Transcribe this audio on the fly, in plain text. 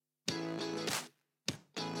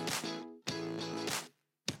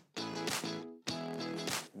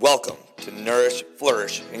Welcome to Nourish,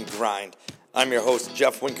 Flourish, and Grind. I'm your host,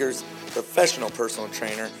 Jeff Winkers, professional personal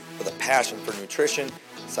trainer with a passion for nutrition,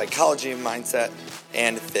 psychology and mindset,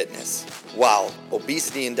 and fitness. Wow,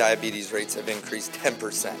 obesity and diabetes rates have increased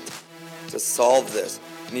 10%. To solve this,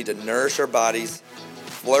 we need to nourish our bodies,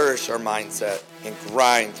 flourish our mindset, and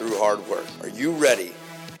grind through hard work. Are you ready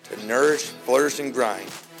to nourish, flourish, and grind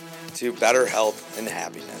to better health and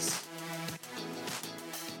happiness?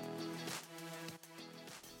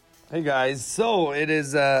 Hey guys, so it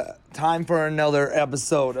is time for another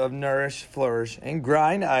episode of Nourish, Flourish, and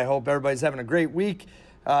Grind. I hope everybody's having a great week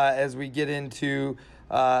as we get into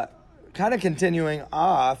kind of continuing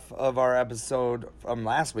off of our episode from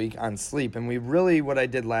last week on sleep. And what I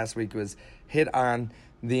did last week was hit on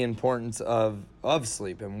the importance of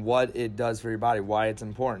sleep and what it does for your body, why it's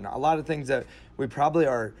important. A lot of things that we probably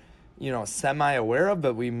are semi-aware of,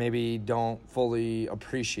 but we maybe don't fully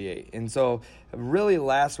appreciate. And so really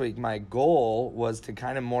last week, my goal was to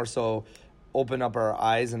kind of more so open up our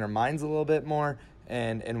eyes and our minds a little bit more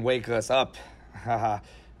and wake us up,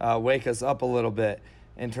 wake us up a little bit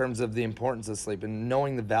in terms of the importance of sleep and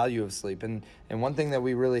knowing the value of sleep. And one thing that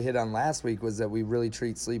we really hit on last week was that we really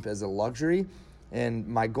treat sleep as a luxury. And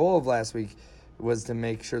my goal of last week was to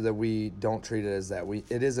make sure that we don't treat it as that.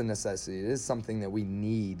 It is a necessity. It is something that we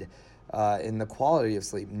need. And the quality of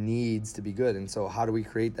sleep needs to be good. And so how do we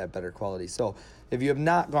create that better quality? So if you have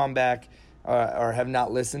not gone back or have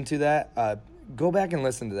not listened to that, go back and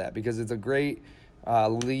listen to that because it's a great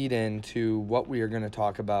lead in to what we are going to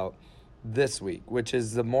talk about this week, which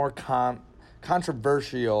is the more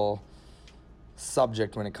controversial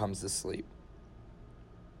subject when it comes to sleep.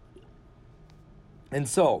 And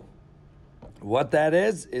so what that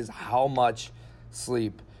is how much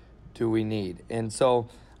sleep do we need? And so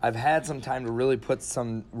I've had some time to really put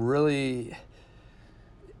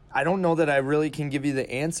I don't know that I really can give you the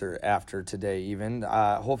answer after today even.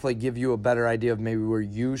 Hopefully give you a better idea of maybe where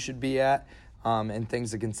you should be at and things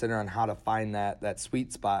to consider on how to find that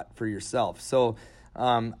sweet spot for yourself. So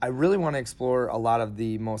I really want to explore a lot of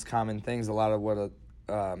the most common things, a lot of what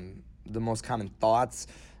the most common thoughts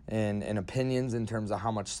and opinions in terms of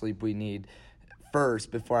how much sleep we need first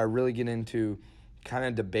before I really get into kind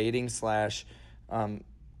of debating /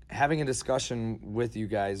 having a discussion with you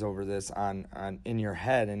guys over this on in your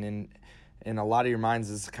head and in a lot of your minds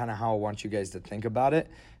is kind of how I want you guys to think about it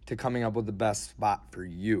to coming up with the best spot for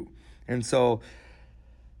you. And so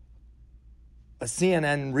a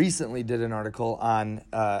CNN recently did an article on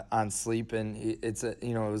sleep, and it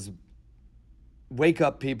was wake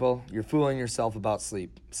up people, you're fooling yourself about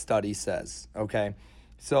sleep, study says, okay?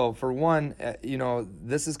 So for one,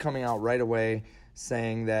 this is coming out right away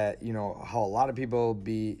saying that, how a lot of people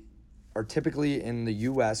are typically in the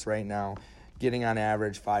U.S. right now getting on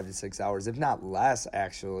average 5 to 6 hours, if not less,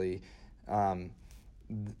 actually,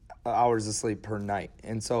 hours of sleep per night.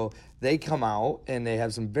 And so they come out and they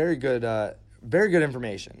have some very good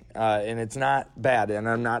information, and it's not bad, and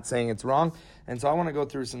I'm not saying it's wrong. And so I want to go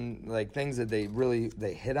through some things that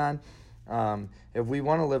they hit on. If we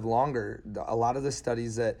want to live longer, a lot of the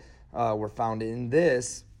studies that were found in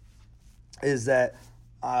this is that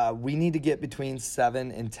we need to get between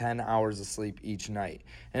 7 and 10 hours of sleep each night.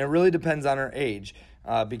 And it really depends on our age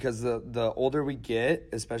because the older we get,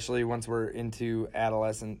 especially once we're into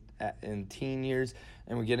adolescent and teen years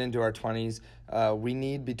and we get into our 20s, we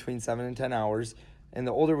need between 7 and 10 hours. And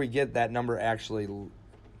the older we get, that number actually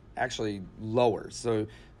lowers. So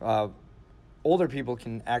older people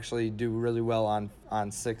can actually do really well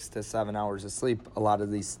on 6 to 7 hours of sleep. A lot of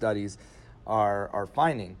these studies are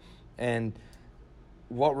finding. And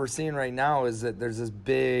what we're seeing right now is that there's this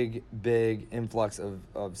big influx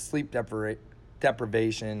of sleep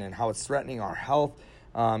deprivation and how it's threatening our health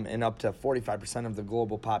and up to 45% of the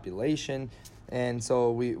global population. And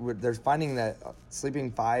so they're finding that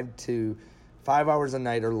sleeping 5 hours a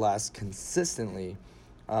night or less consistently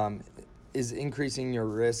is increasing your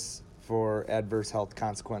risks for adverse health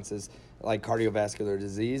consequences like cardiovascular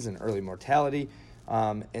disease and early mortality.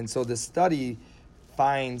 And so this study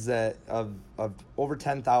finds that of over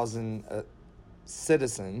 10,000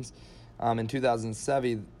 citizens in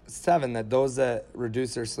 2007, that those that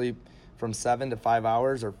reduced their sleep from 7 to 5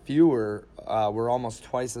 hours or fewer were almost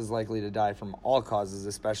twice as likely to die from all causes,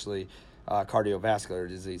 especially cardiovascular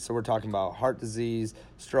disease. So we're talking about heart disease,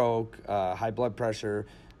 stroke, high blood pressure,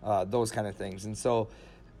 those kind of things. And so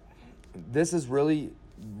this is really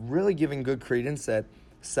giving good credence that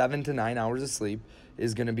 7 to 9 hours of sleep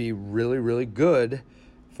is going to be really, really good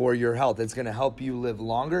for your health. It's going to help you live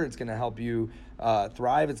longer. It's going to help you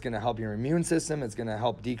thrive. It's going to help your immune system. It's going to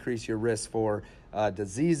help decrease your risk for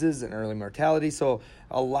diseases and early mortality. So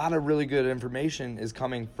a lot of really good information is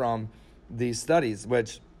coming from these studies,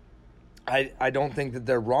 which I don't think that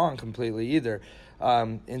they're wrong completely either.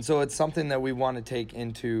 And so it's something that we want to take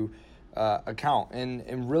into account.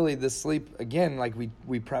 And really the sleep, again, like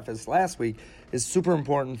we prefaced last week, is super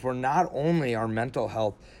important for not only our mental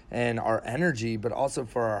health and our energy, but also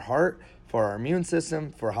for our heart, for our immune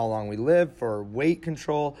system, for how long we live, for weight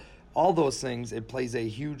control, all those things. It plays a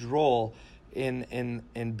huge role in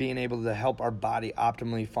being able to help our body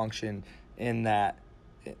optimally function in that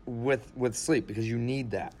with sleep, because you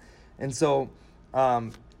need that. And so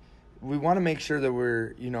we want to make sure that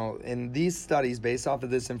we're, in these studies, based off of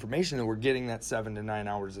this information, that we're getting that 7 to 9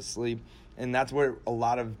 hours of sleep. And that's where a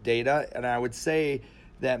lot of data, and I would say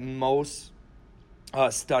that most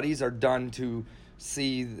studies are done to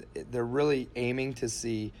see, they're really aiming to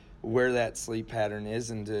see where that sleep pattern is,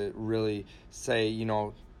 and to really say,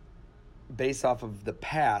 based off of the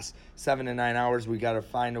past, 7 to 9 hours, we got to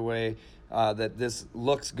find a way that this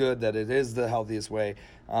looks good, that it is the healthiest way.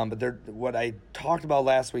 But what I talked about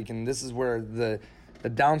last week, and this is where the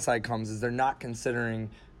downside comes, is they're not considering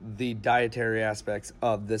the dietary aspects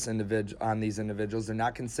of these individuals. They're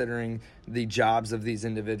not considering the jobs of these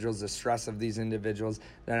individuals, the stress of these individuals.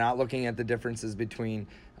 They're not looking at the differences between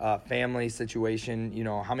family situation,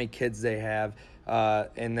 how many kids they have,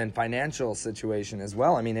 and then financial situation as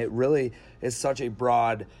well. I mean, it really is such a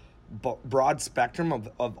broad spectrum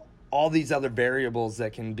of all these other variables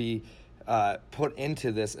that can be put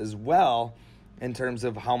into this as well, in terms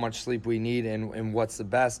of how much sleep we need and what's the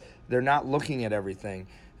best. They're not looking at everything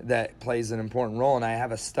that plays an important role. And I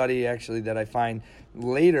have a study actually that I find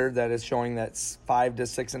later that is showing that 5 to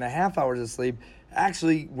 6.5 hours of sleep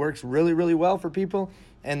actually works really, really well for people.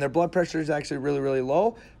 And their blood pressure is actually really, really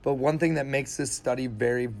low. But one thing that makes this study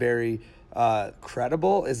very, very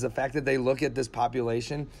credible is the fact that they look at this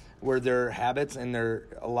population where their habits and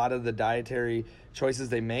a lot of the dietary choices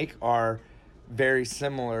they make are very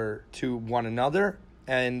similar to one another,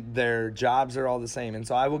 and their jobs are all the same. And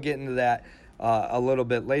so I will get into that a little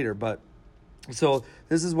bit later. But so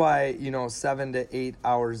this is why 7 to 8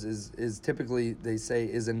 hours is typically, they say,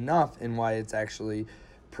 is enough, and why it's actually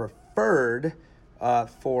preferred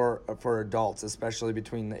for adults, especially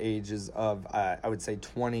between the ages of I would say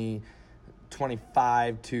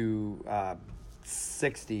 25 to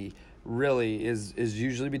 60. Really is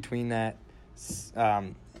usually between that.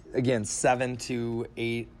 Again, 7 to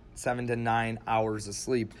 9 hours of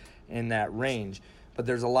sleep in that range. But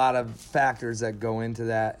there's a lot of factors that go into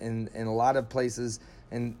that, and a lot of places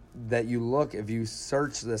and that you look, if you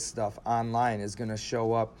search this stuff online, is going to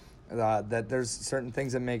show up that there's certain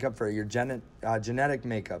things that make up for it. Your genetic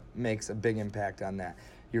makeup makes a big impact on that.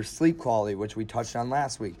 Your sleep quality, which we touched on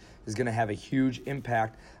last week, is going to have a huge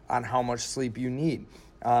impact on how much sleep you need.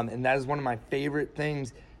 And that is one of my favorite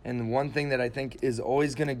things, and one thing that I think is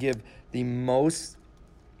always going to give the most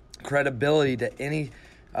credibility to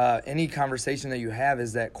any conversation that you have,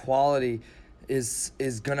 is that quality is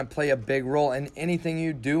going to play a big role in anything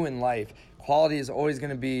you do in life. Quality is always going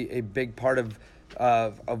to be a big part of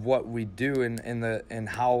what we do, and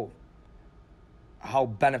how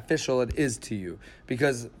beneficial it is to you.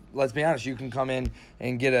 Because let's be honest, you can come in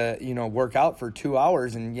and get a work out for 2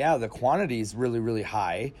 hours, and the quantity is really, really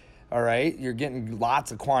high. All right, you're getting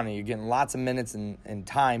lots of quantity, you're getting lots of minutes and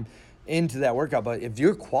time into that workout. But if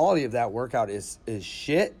your quality of that workout is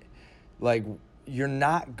shit, like, you're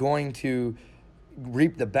not going to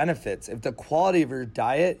reap the benefits. If the quality of your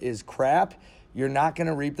diet is crap, you're not going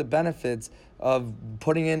to reap the benefits of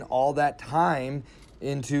putting in all that time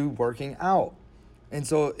into working out. And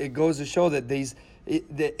so it goes to show that it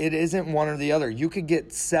isn't one or the other. You could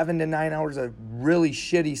get 7 to 9 hours of really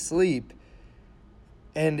shitty sleep,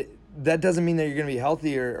 and that doesn't mean that you're going to be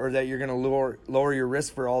healthy or that you're going to lower your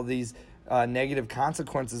risk for all these negative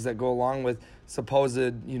consequences that go along with supposed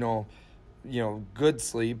good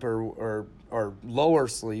sleep or lower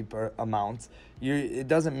sleep amounts. It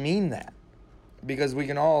doesn't mean that, because we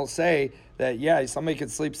can all say that somebody could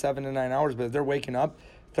sleep 7 to 9 hours, but if they're waking up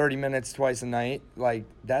 30 minutes twice a night, like,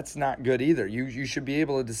 that's not good either. You should be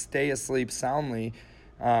able to stay asleep soundly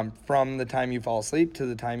from the time you fall asleep to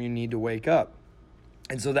the time you need to wake up.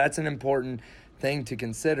 And so that's an important thing to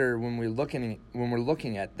consider when we're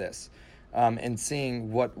looking at this, and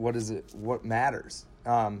seeing what matters.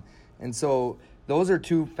 And so those are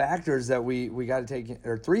two factors that we got to take,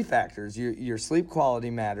 or three factors. Your sleep quality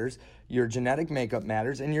matters, your genetic makeup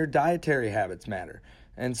matters, and your dietary habits matter.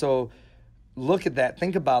 And so look at that,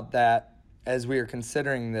 think about that as we are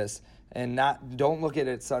considering this, and don't look at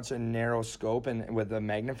it such a narrow scope and with a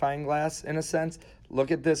magnifying glass in a sense.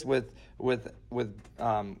 Look at this with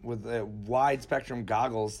a wide spectrum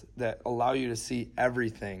goggles that allow you to see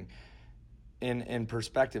everything in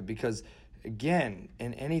perspective, because again,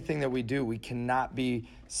 in anything that we do, we cannot be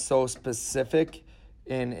so specific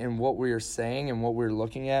in what we are saying and what we're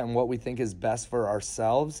looking at and what we think is best for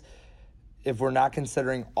ourselves if we're not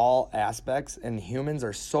considering all aspects. And humans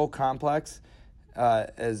are so complex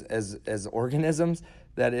as organisms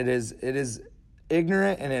that it is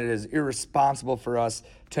ignorant and it is irresponsible for us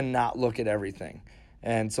to not look at everything.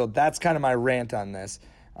 And so that's kind of my rant on this.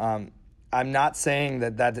 I'm not saying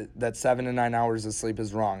that 7 to 9 hours of sleep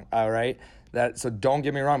is wrong, all right? So don't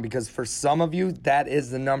get me wrong, because for some of you, that is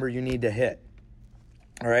the number you need to hit,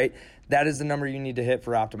 all right? That is the number you need to hit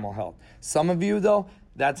for optimal health. Some of you, though,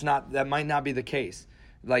 that might not be the case.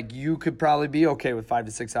 Like, you could probably be okay with 5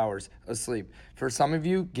 to 6 hours of sleep. For some of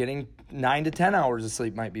you, getting 9 to 10 hours of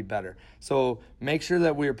sleep might be better. So make sure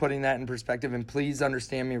that we are putting that in perspective, and please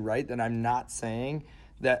understand me right, that I'm not saying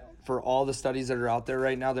that for all the studies that are out there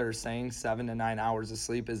right now that are saying 7 to 9 hours of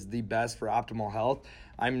sleep is the best for optimal health.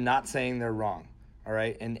 I'm not saying they're wrong, all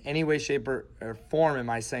right? In any way, shape, or form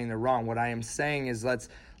am I saying they're wrong. What I am saying is let's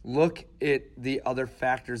look at the other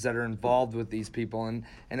factors that are involved with these people. And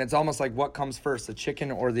it's almost like, what comes first, the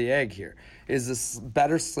chicken or the egg here? Is this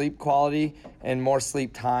better sleep quality and more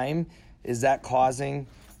sleep time? Is that causing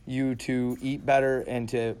you to eat better and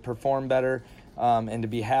to perform better and to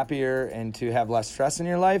be happier and to have less stress in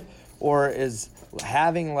your life? Or is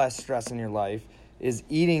having less stress in your life, is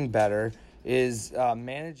eating better, is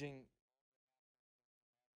managing...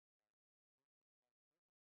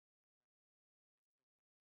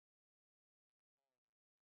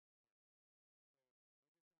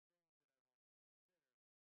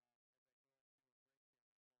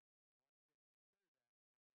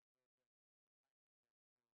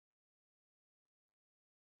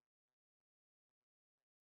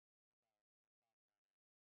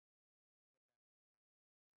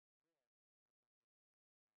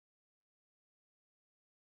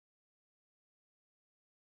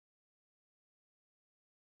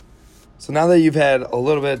 So now that you've had a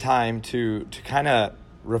little bit of time to kind of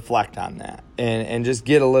reflect on that and just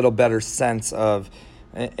get a little better sense of,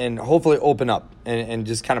 and hopefully open up and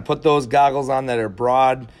just kind of put those goggles on that are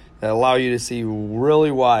broad, that allow you to see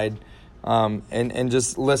really wide, and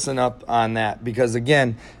just listen up on that. Because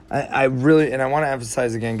again, I really, and I want to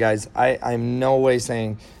emphasize again, guys, I'm no way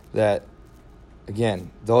saying that,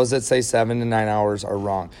 again, those that say 7 to 9 hours are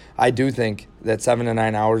wrong. I do think that 7 to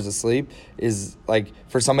 9 hours of sleep is, like,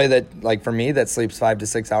 for somebody that, like for me, that sleeps 5 to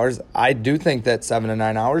 6 hours, I do think that 7 to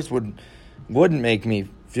 9 hours wouldn't make me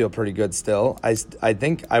feel pretty good still. I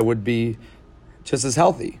think I would be just as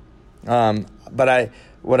healthy. But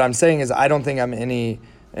what I'm saying is I don't think I'm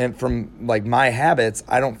and from like my habits,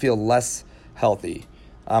 I don't feel less healthy.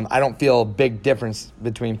 I don't feel a big difference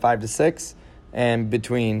between 5 to 6 and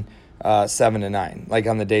between 7 to 9, like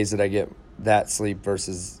on the days that I get that sleep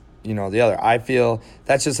versus, the other. I feel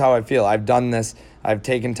that's just how I feel. I've done this. I've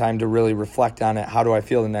taken time to really reflect on it. How do I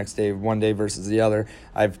feel the next day, one day versus the other?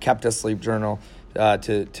 I've kept a sleep journal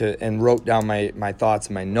and wrote down my thoughts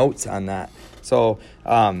and my notes on that. So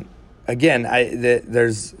again,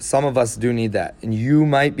 there's some of us do need that, and you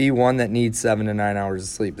might be one that needs 7 to 9 hours of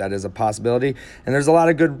sleep. That is a possibility, and there's a lot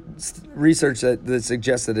of good research that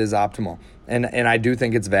suggests it is optimal, and I do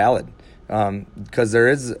think it's valid, because there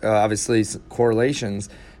is obviously correlations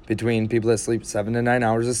between people that sleep 7 to 9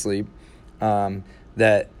 hours of sleep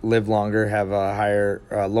that live longer, have a higher,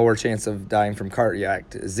 lower chance of dying from cardiac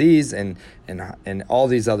disease and all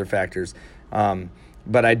these other factors.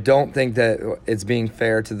 But I don't think that it's being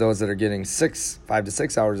fair to those that are getting 5 to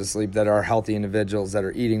 6 hours of sleep, that are healthy individuals, that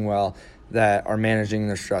are eating well, that are managing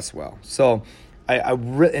their stress well. So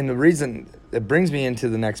and the reason it brings me into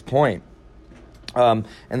the next point, and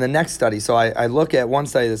the next study. So I look at one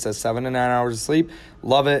study that says 7 to 9 hours of sleep.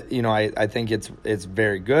 Love it. I think it's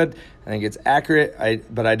very good. I think it's accurate.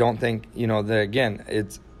 But I don't think, that again,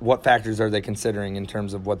 it's what factors are they considering in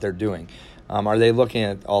terms of what they're doing? Are they looking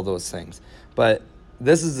at all those things? But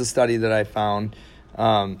this is the study that I found,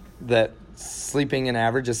 that sleeping an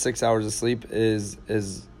average of 6 hours of sleep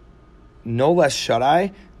is no less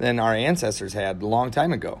shut-eye than our ancestors had a long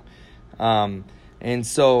time ago. And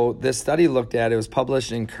so this study looked at, it was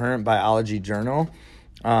published in Current Biology Journal,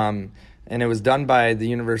 and it was done by the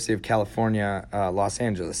University of California, Los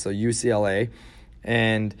Angeles, so UCLA.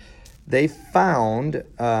 And they found,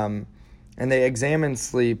 and they examined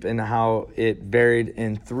sleep and how it varied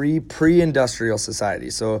in 3 pre-industrial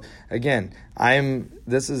societies. So again,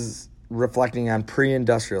 this is reflecting on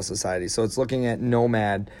pre-industrial society. So it's looking at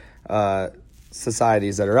nomad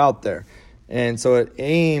societies that are out there. And so it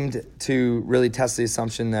aimed to really test the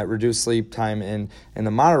assumption that reduced sleep time in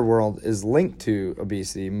the modern world is linked to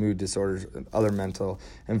obesity, mood disorders, other mental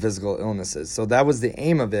and physical illnesses. So that was the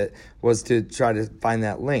aim of it, was to try to find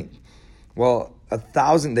that link. Well,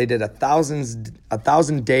 they did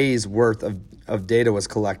 1,000 days worth of data was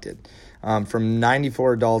collected from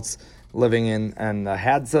 94 adults living in the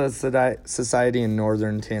Hadza Society in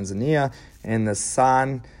northern Tanzania, and the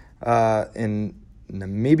San in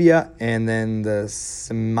Namibia, and then the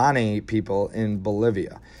Tsimane people in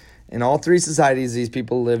Bolivia. In all three societies, these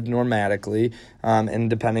people lived nomadically and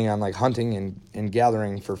depending on like hunting and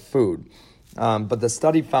gathering for food. But the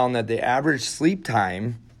study found that the average sleep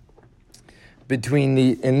time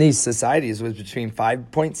in these societies was between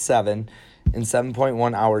 5.7 and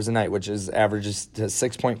 7.1 hours a night, which averages to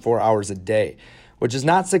 6.4 hours a day, which is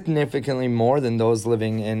not significantly more than those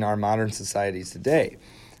living in our modern societies today.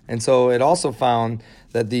 And so it also found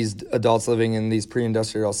that these adults living in these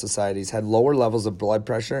pre-industrial societies had lower levels of blood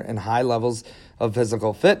pressure and high levels of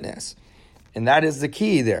physical fitness. And that is the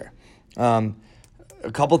key there. A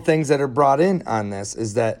couple things that are brought in on this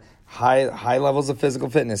is that high levels of physical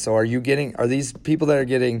fitness. So are these people that are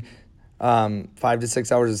getting 5 to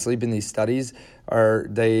 6 hours of sleep in these studies, are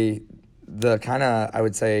they the kind of, I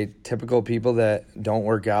would say, typical people that don't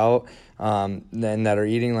work out and that are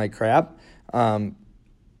eating like crap?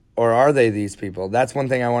 Or are they these people? That's one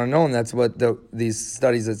thing I want to know, and that's what these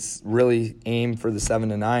studies that's really aimed for the 7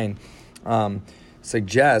 to 9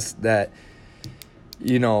 suggest, that,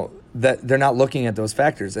 that they're not looking at those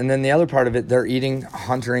factors. And then the other part of it, they're eating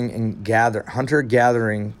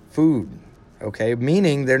hunter-gathering food, okay?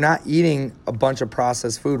 Meaning they're not eating a bunch of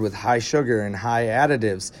processed food with high sugar and high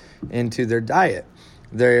additives into their diet.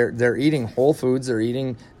 They're eating whole foods, they're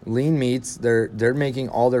eating lean meats, they're making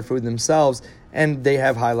all their food themselves, and they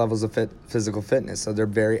have high levels of physical fitness. So they're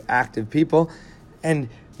very active people. And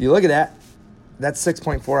you look at that, that's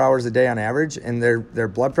 6.4 hours a day on average, and their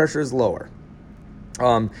blood pressure is lower.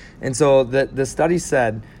 And so the study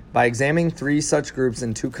said, by examining 3 such groups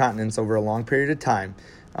in 2 continents over a long period of time,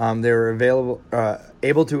 they were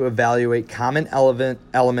able to evaluate common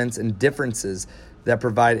elements and differences that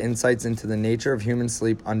provide insights into the nature of human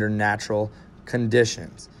sleep under natural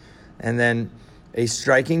conditions. And then a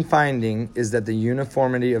striking finding is that the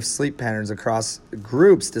uniformity of sleep patterns across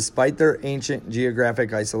groups, despite their ancient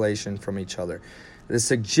geographic isolation from each other. This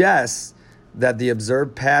suggests that the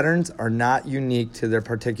observed patterns are not unique to their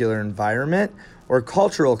particular environment or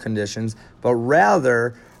cultural conditions, but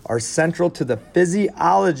rather are central to the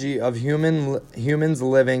physiology of humans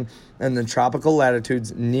living in the tropical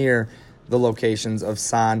latitudes near the locations of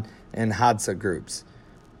San and Hadza groups.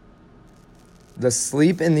 The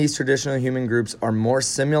sleep in these traditional human groups are more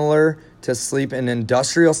similar to sleep in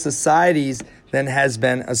industrial societies than has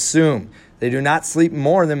been assumed. They do not sleep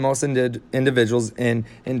more than most individuals in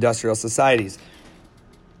industrial societies.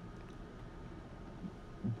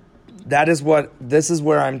 This is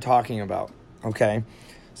where I'm talking about, okay?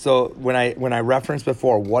 So when I referenced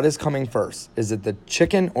before, what is coming first? Is it the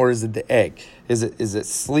chicken or is it the egg? Is it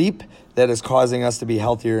sleep that is causing us to be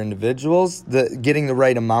healthier individuals, getting the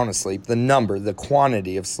right amount of sleep, the number, the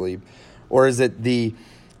quantity of sleep, or is it the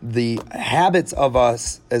habits of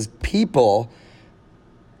us as people,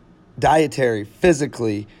 dietary,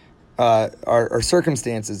 physically, our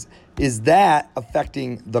circumstances? Is that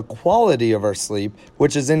affecting the quality of our sleep,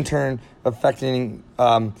 which is in turn affecting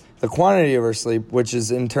the quantity of our sleep, which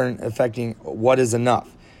is in turn affecting what is enough?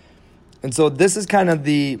 And so this is kind of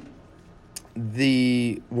the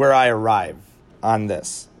where I arrive on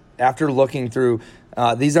this. After looking through,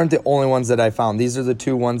 these aren't the only ones that I found. These are the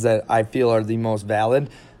 2 ones that I feel are the most valid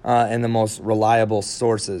and the most reliable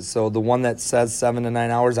sources. So the one that says 7 to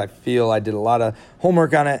 9 hours, I feel I did a lot of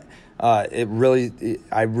homework on it. I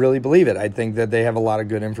really believe it. I think that they have a lot of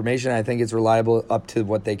good information. I think it's reliable up to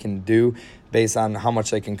what they can do based on how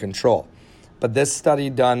much they can control. But this study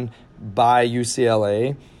done by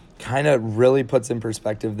UCLA kind of really puts in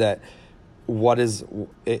perspective that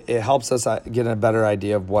it helps us get a better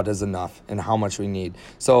idea of what is enough and how much we need.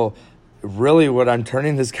 So really what I'm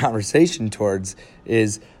turning this conversation towards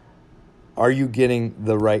is, are you getting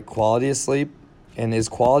the right quality of sleep? And is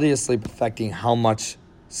quality of sleep affecting how much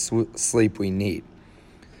sleep we need?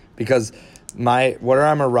 Because where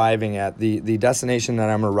I'm arriving at, the destination that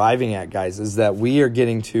I'm arriving at, guys, is that we are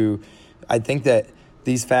getting to, I think that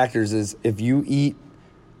these factors is, if you eat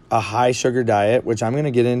a high sugar diet, which I'm going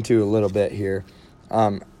to get into a little bit here,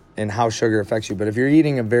 and and how sugar affects you. But if you're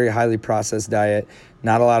eating a very highly processed diet,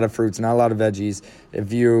 not a lot of fruits, not a lot of veggies,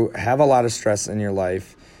 if you have a lot of stress in your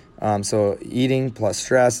life, so eating plus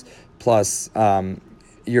stress plus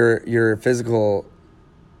your physical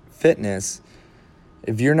fitness,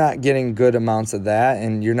 if you're not getting good amounts of that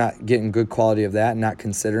and you're not getting good quality of that and not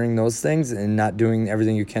considering those things and not doing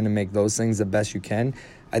everything you can to make those things the best you can,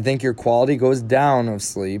 I think your quality goes down of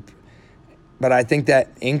sleep. But I think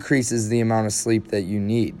that increases the amount of sleep that you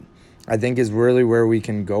need, I think is really where we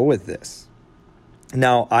can go with this.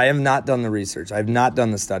 Now, I have not done the research. I have not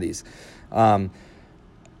done the studies. I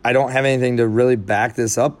don't have anything to really back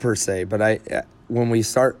this up per se, but when we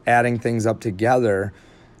start adding things up together,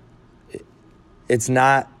 it's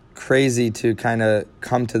not crazy to kind of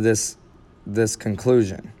come to this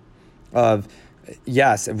conclusion of,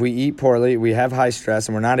 yes, if we eat poorly, we have high stress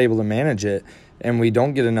and we're not able to manage it and we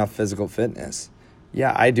don't get enough physical fitness.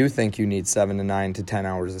 Yeah, I do think you need 7 to 9 to 10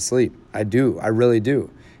 hours of sleep. I do. I really do.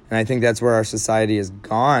 And I think that's where our society has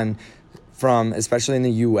gone from, especially in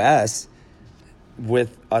the U.S.,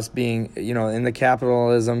 with us being, in the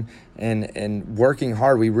capitalism and working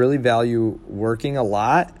hard. We really value working a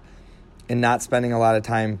lot and not spending a lot of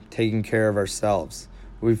time taking care of ourselves.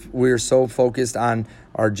 We're so focused on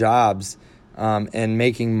our jobs and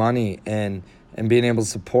making money and being able to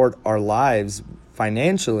support our lives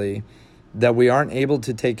financially that we aren't able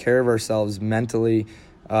to take care of ourselves mentally,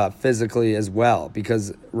 physically as well.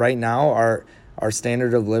 Because right now our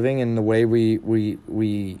standard of living and the way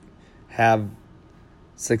we have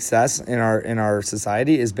success in our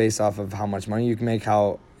society is based off of how much money you can make,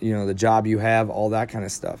 how the job you have, all that kind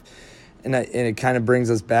of stuff. And it kind of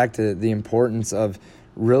brings us back to the importance of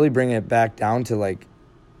really bringing it back down to, like,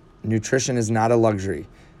 nutrition is not a luxury.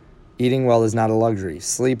 Eating well is not a luxury.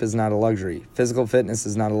 Sleep is not a luxury. Physical fitness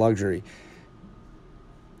is not a luxury.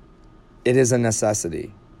 It is a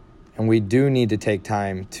necessity. And we do need to take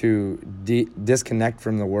time to disconnect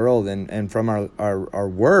from the world and from our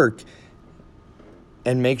work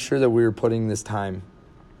and make sure that we're putting this time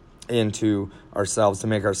into ourselves to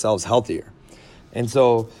make ourselves healthier. And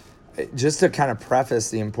so, just to kind of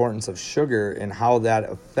preface the importance of sugar and how that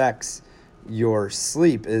affects your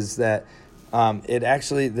sleep is that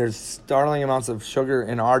there's startling amounts of sugar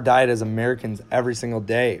in our diet as Americans every single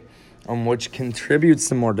day, which contributes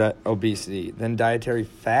to more obesity than dietary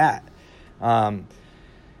fat. And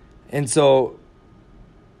so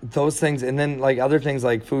those things, and then like other things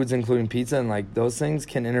like foods, including pizza, and like those things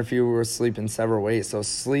can interfere with sleep in several ways. So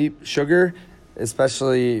sugar,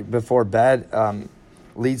 especially before bed,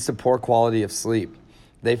 leads to poor quality of sleep.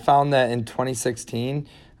 They found that in 2016,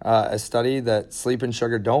 a study that sleep and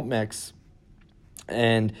sugar don't mix.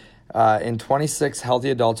 And in 26 healthy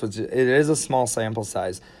adults, which it is a small sample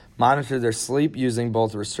size, monitored their sleep using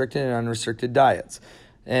both restricted and unrestricted diets.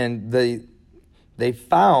 And they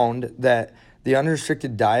found that the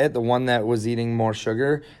unrestricted diet, the one that was eating more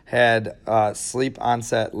sugar, had sleep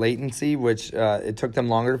onset latency, which it took them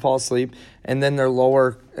longer to fall asleep, and then their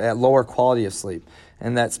lower quality of sleep.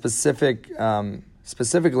 And that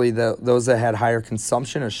specifically, those that had higher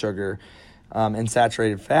consumption of sugar and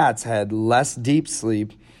saturated fats had less deep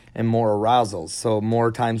sleep and more arousals, so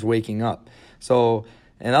more times waking up. So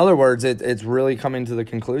in other words, it's really coming to the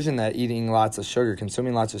conclusion that eating lots of sugar,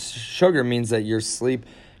 consuming lots of sugar means that your sleep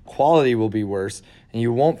quality will be worse and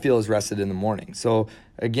you won't feel as rested in the morning. So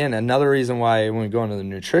again, another reason why when we go into the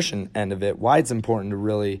nutrition end of it, why it's important to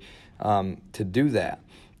really to do that.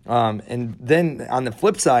 And then on the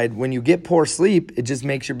flip side, when you get poor sleep, it just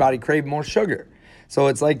makes your body crave more sugar. So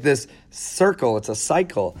it's like this circle, it's a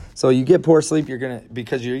cycle. So you get poor sleep,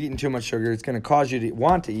 because you're eating too much sugar, it's gonna cause you to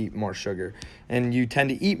want to eat more sugar. And you tend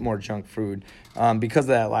to eat more junk food because of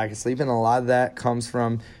that lack of sleep. And a lot of that comes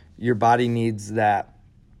from your body needs that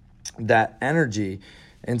energy.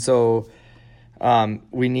 And so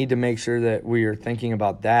we need to make sure that we are thinking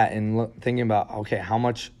about that and thinking about, okay, how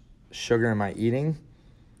much sugar am I eating?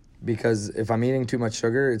 Because if I'm eating too much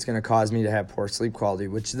sugar, it's going to cause me to have poor sleep quality,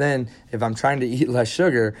 which then if I'm trying to eat less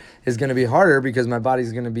sugar is going to be harder because my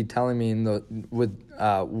body's going to be telling me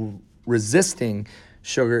resisting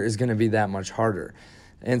sugar is going to be that much harder.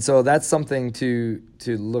 And so that's something to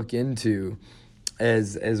look into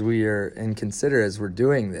as we are and consider as we're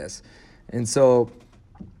doing this. And so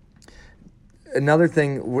another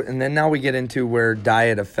thing, and then now we get into where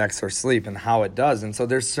diet affects our sleep and how it does. And so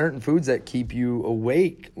there's certain foods that keep you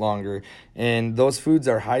awake longer. And those foods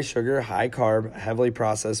are high sugar, high carb, heavily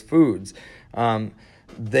processed foods.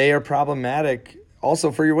 They are problematic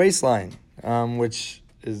also for your waistline, which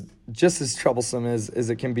is just as troublesome as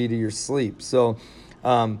it can be to your sleep. So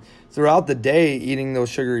throughout the day, eating those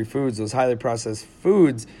sugary foods, those highly processed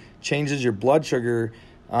foods, changes your blood sugar,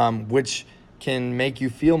 which can make you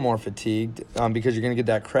feel more fatigued because you're going to get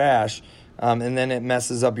that crash. And then it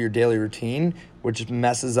messes up your daily routine, which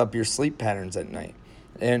messes up your sleep patterns at night.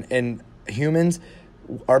 And humans,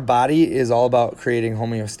 our body is all about creating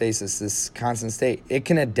homeostasis, this constant state. It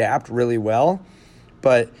can adapt really well,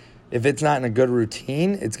 but if it's not in a good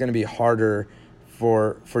routine, it's going to be harder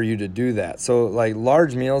for you to do that. So like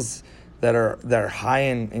large meals that are high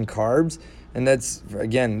in carbs, and that's,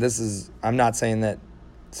 again, I'm not saying that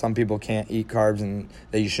some people can't eat carbs and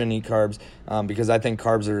that you shouldn't eat carbs, because I think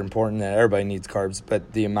carbs are important, that everybody needs carbs,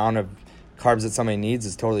 but the amount of carbs that somebody needs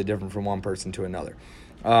is totally different from one person to another.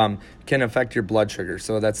 Can affect your blood sugar,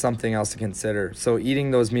 so that's something else to consider. So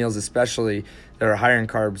eating those meals, especially that are higher in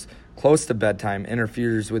carbs, close to bedtime,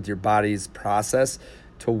 interferes with your body's process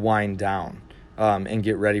to wind down and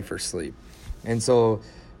get ready for sleep. And so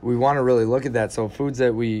we want to really look at that. So foods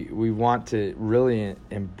that we want to really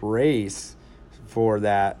embrace for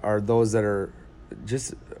that are those that are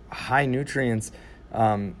just high nutrients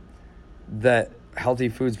that healthy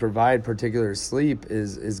foods provide, particular sleep,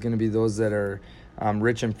 is going to be those that are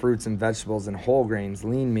rich in fruits and vegetables and whole grains,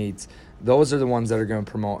 lean meats. Those are the ones that are going to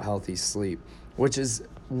promote healthy sleep, which is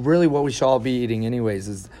really what we should all be eating anyways,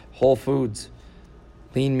 is whole foods,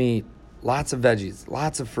 lean meat, lots of veggies,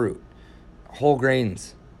 lots of fruit, whole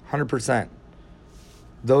grains, 100%.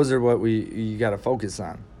 Those are what you got to focus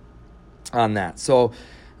on that. So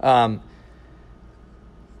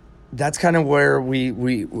that's kind of where we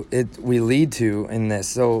lead to in this.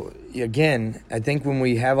 So again, I think when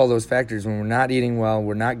we have all those factors, when we're not eating well,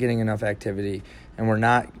 we're not getting enough activity, and we're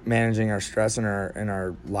not managing our stress in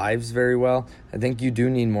our lives very well, I think you do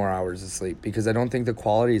need more hours of sleep, because I don't think the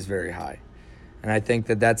quality is very high. And I think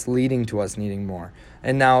that that's leading to us needing more.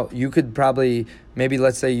 And now you could probably, maybe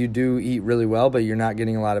let's say you do eat really well, but you're not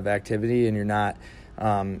getting a lot of activity and you're not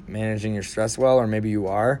managing your stress well, or maybe you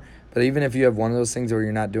are. But even if you have one of those things where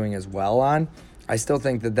you're not doing as well on, I still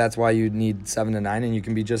think that that's why you need 7 to 9, and you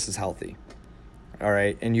can be just as healthy. All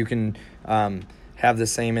right. And you can have the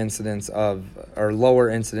same incidence of, or lower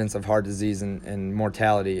incidence of heart disease and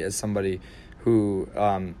mortality as somebody who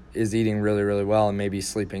is eating really, really well and maybe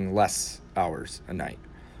sleeping less hours a night.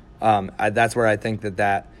 That's where I think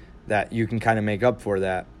that you can kind of make up for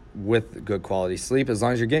that with good quality sleep, as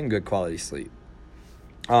long as you're getting good quality sleep.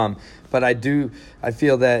 But I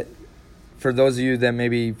feel that for those of you that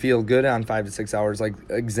maybe feel good on 5 to 6 hours, like,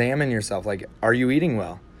 examine yourself. Like, are you eating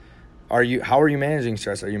well? How are you managing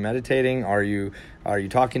stress? Are you meditating? Are you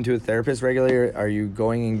talking to a therapist regularly? Are you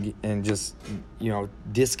going and just,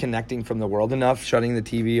 disconnecting from the world enough, shutting the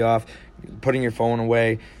TV off, putting your phone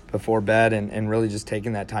away before bed, and really just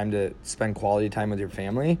taking that time to spend quality time with your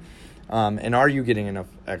family? And are you getting enough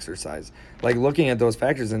exercise? Like, looking at those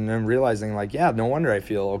factors and then realizing, like, yeah, no wonder I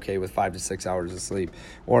feel okay with 5 to 6 hours of sleep.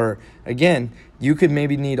 Or again, you could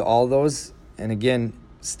maybe need all those, and again,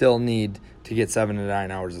 still need to get 7 to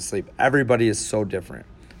 9 hours of sleep. Everybody is so different.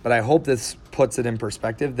 But I hope this puts it in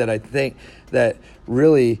perspective, that I think that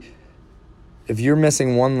really, if you're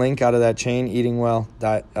missing one link out of that chain, eating well,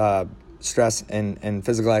 stress and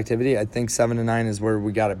physical activity, I think 7 to 9 is where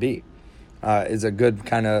we got to be. Is a good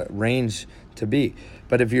kind of range to be.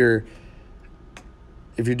 But if you're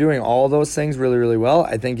doing all those things really, really well,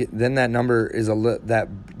 I think then that number is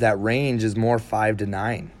that range is more 5 to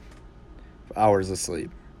 9 hours of sleep.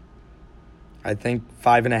 I think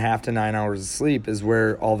 5.5 to 9 hours of sleep is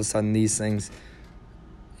where all of a sudden these things,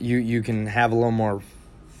 you can have a little more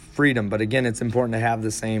freedom. But again, it's important to have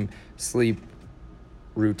the same sleep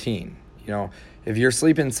routine. If you're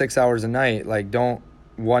sleeping 6 hours a night, like, don't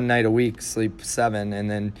one night a week sleep 7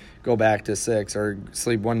 and then go back to 6, or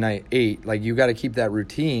sleep one night 8. Like, you got to keep that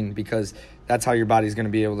routine, because that's how your body's going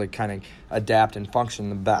to be able to kind of adapt and function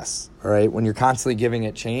the best. All right. When you're constantly giving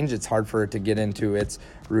it change, it's hard for it to get into its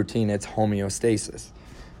routine, its homeostasis.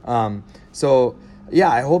 So yeah,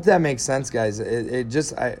 I hope that makes sense, guys.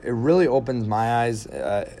 It really opens my eyes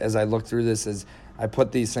as I look through this, as I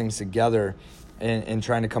put these things together and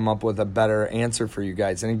trying to come up with a better answer for you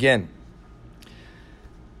guys. And again,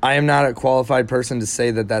 I am not a qualified person to say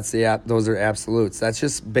that those are absolutes. That's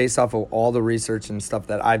just based off of all the research and stuff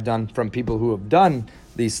that I've done from people who have done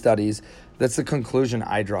these studies. That's the conclusion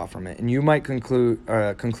I draw from it. And you might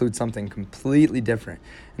conclude something completely different,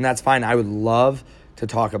 and that's fine. I would love to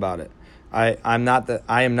talk about it. I am not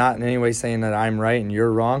in any way saying that I'm right and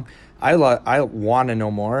you're wrong. I want to know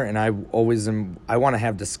more, and I want to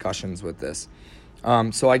have discussions with this.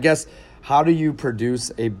 So I guess, how do you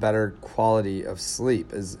produce a better quality of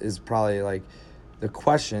sleep is probably like the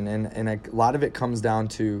question. And a lot of it comes down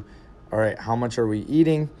to, all right, how much are we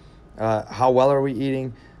eating? How well are we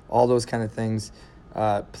eating? all those kind of things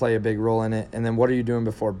play a big role in it. And then what are you doing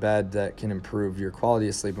before bed that can improve your quality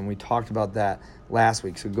of sleep? And we talked about that last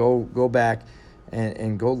week. So go back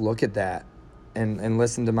and go look at that and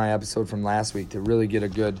listen to my episode from last week to really get a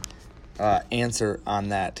good answer on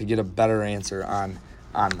that, to get a better answer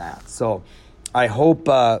on that. So I hope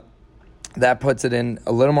that puts it in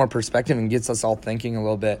a little more perspective and gets us all thinking a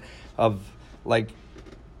little bit of, like,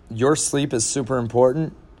 your sleep is super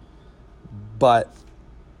important, but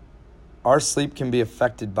our sleep can be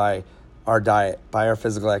affected by our diet, by our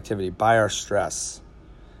physical activity, by our stress.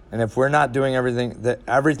 And if we're not doing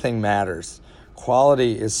everything matters.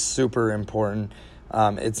 Quality is super important.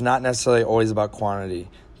 It's not necessarily always about quantity.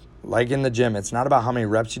 Like in the gym, it's not about how many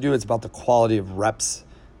reps you do. It's about the quality of reps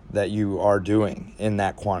that you are doing in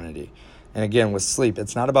that quantity. And again, with sleep,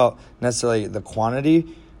 it's not about necessarily the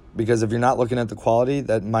quantity, because if you're not looking at the quality,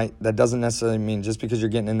 that doesn't necessarily mean, just because you're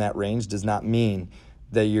getting in that range does not mean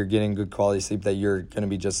that you're getting good quality sleep, that you're going to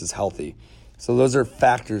be just as healthy. So those are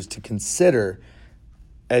factors to consider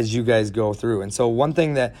as you guys go through. And so one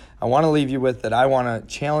thing that I want to leave you with, that I want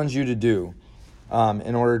to challenge you to do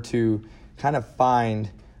in order to kind of find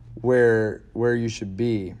where you should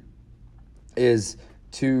be, is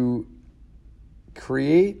to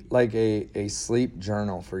create like a sleep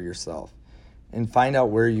journal for yourself and find out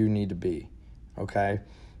where you need to be, okay?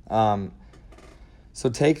 So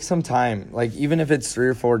take some time, like even if it's 3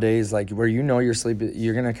 or 4 days, like where your sleep,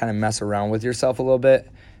 you're going to kind of mess around with yourself a little bit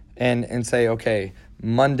and say, okay,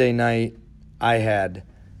 Monday night I had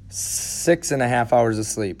 6.5 hours of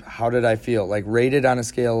sleep. How did I feel? Like, rate it on a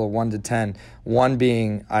scale of 1 to 10. 1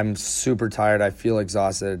 being I'm super tired, I feel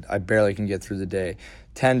exhausted, I barely can get through the day.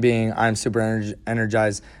 10 being I'm super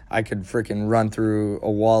energized, I could freaking run through a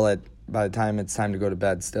wall by the time it's time to go to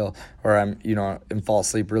bed still, or and fall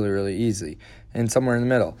asleep really, really easy. And somewhere in the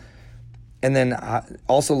middle. And then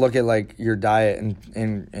also look at like your diet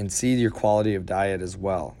and see your quality of diet as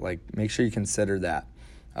well. Like, make sure you consider that.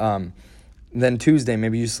 Then Tuesday,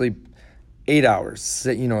 maybe you sleep 8 hours.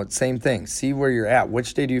 Same thing. See where you're at.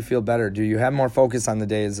 Which day do you feel better? Do you have more focus on the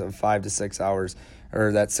days of 5 to 6 hours,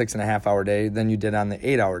 or that 6.5 hour day, than you did on the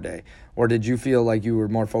 8 hour day? Or did you feel like you were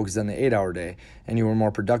more focused on the 8 hour day and you were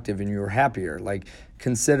more productive and you were happier? Like,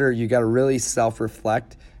 consider, you got to really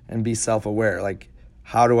self-reflect and be self-aware. Like,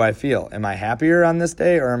 how do I feel? Am I happier on this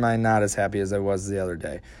day, or am I not as happy as I was the other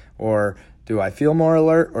day? Or do I feel more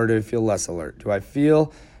alert, or do I feel less alert? Do I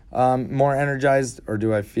feel more energized, or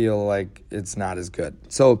do I feel like it's not as good?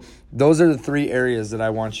 So those are the 3 areas that I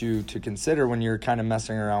want you to consider when you're kind of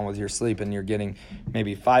messing around with your sleep and you're getting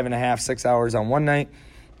maybe 5.5, 6 hours on one night,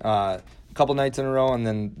 a couple nights in a row, and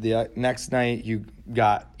then the next night you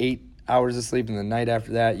got 8 hours of sleep, and the night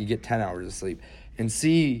after that you get 10 hours of sleep. And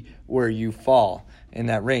see where you fall in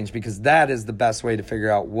that range, because that is the best way to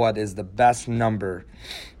figure out what is the best number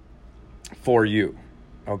for you,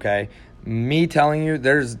 okay? Me telling you,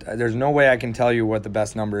 there's no way I can tell you what the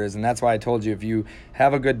best number is, and that's why I told you, if you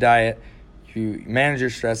have a good diet, you manage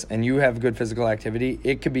your stress, and you have good physical activity,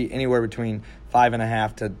 it could be anywhere between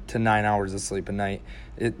 5.5 to 9 hours of sleep a night.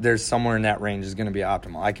 There's somewhere in that range is going to be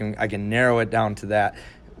optimal. I can narrow it down to that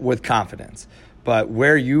with confidence. But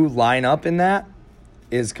where you line up in that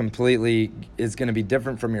is going to be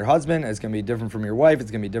different from your husband. It's going to be different from your wife.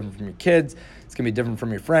 It's going to be different from your kids. It's going to be different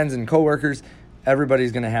from your friends and coworkers.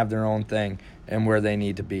 Everybody's going to have their own thing and where they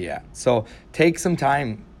need to be at. So take some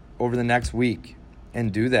time over the next week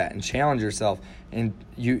and do that and challenge yourself. And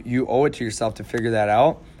you owe it to yourself to figure that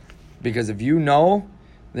out, because if you know,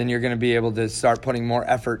 then you're going to be able to start putting more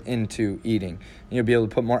effort into eating. And you'll be able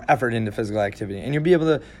to put more effort into physical activity. And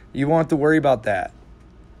you won't have to worry about that.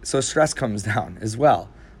 So stress comes down as well.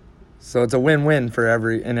 So it's a win-win for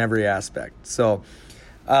every aspect. So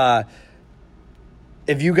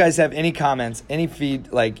if you guys have any comments, any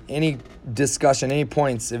any discussion, any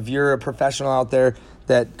points, if you're a professional out there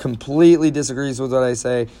that completely disagrees with what I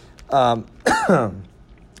say,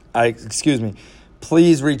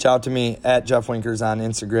 please reach out to me at Jeff Winkers on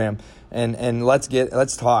Instagram and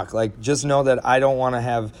let's talk. Like, just know that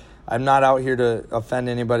I'm not out here to offend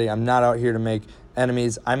anybody. I'm not out here to make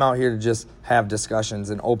enemies. I'm out here to just have discussions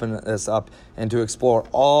and open this up and to explore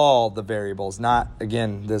all the variables, not,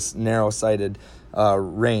 again, this narrow-sighted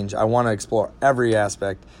range. I want to explore every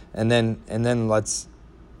aspect, and then let's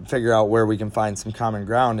figure out where we can find some common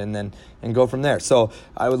ground and go from there. So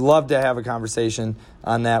I would love to have a conversation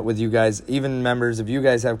on that with you guys. Even members, if you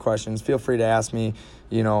guys have questions, feel free to ask me,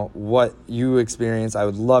 what you experience. I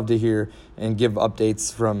would love to hear and give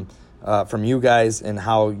updates from you guys and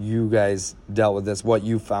how you guys dealt with this, what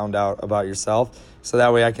you found out about yourself, so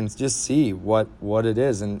that way I can just see what it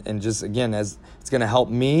is. And just, again, as it's going to help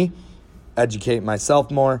me educate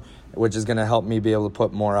myself more, which is going to help me be able to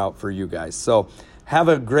put more out for you guys. So have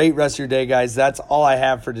a great rest of your day, guys. That's all I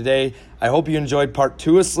have for today. I hope you enjoyed part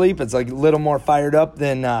 2 of sleep. It's like a little more fired up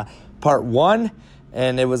than part 1.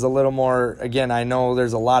 And it was a little more, again, I know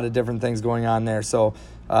there's a lot of different things going on there. So,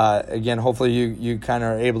 again, hopefully you kind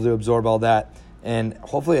of are able to absorb all that and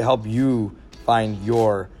hopefully help you find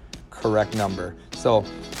your correct number. So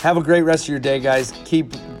have a great rest of your day, guys.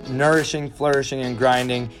 Keep nourishing, flourishing, and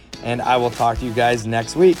grinding. And I will talk to you guys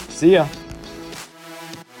next week. See ya.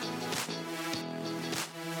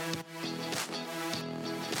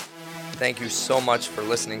 Thank you so much for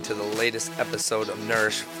listening to the latest episode of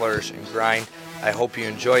Nourish, Flourish, and Grind. I hope you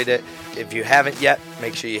enjoyed it. If you haven't yet,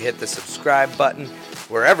 make sure you hit the subscribe button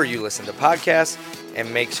wherever you listen to podcasts,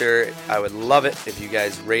 and make sure, I would love it if you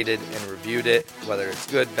guys rated and reviewed it, whether it's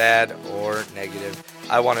good, bad, or negative.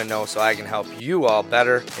 I want to know so I can help you all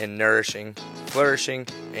better in nourishing, flourishing,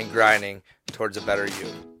 and grinding towards a better you.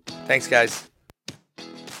 Thanks, guys.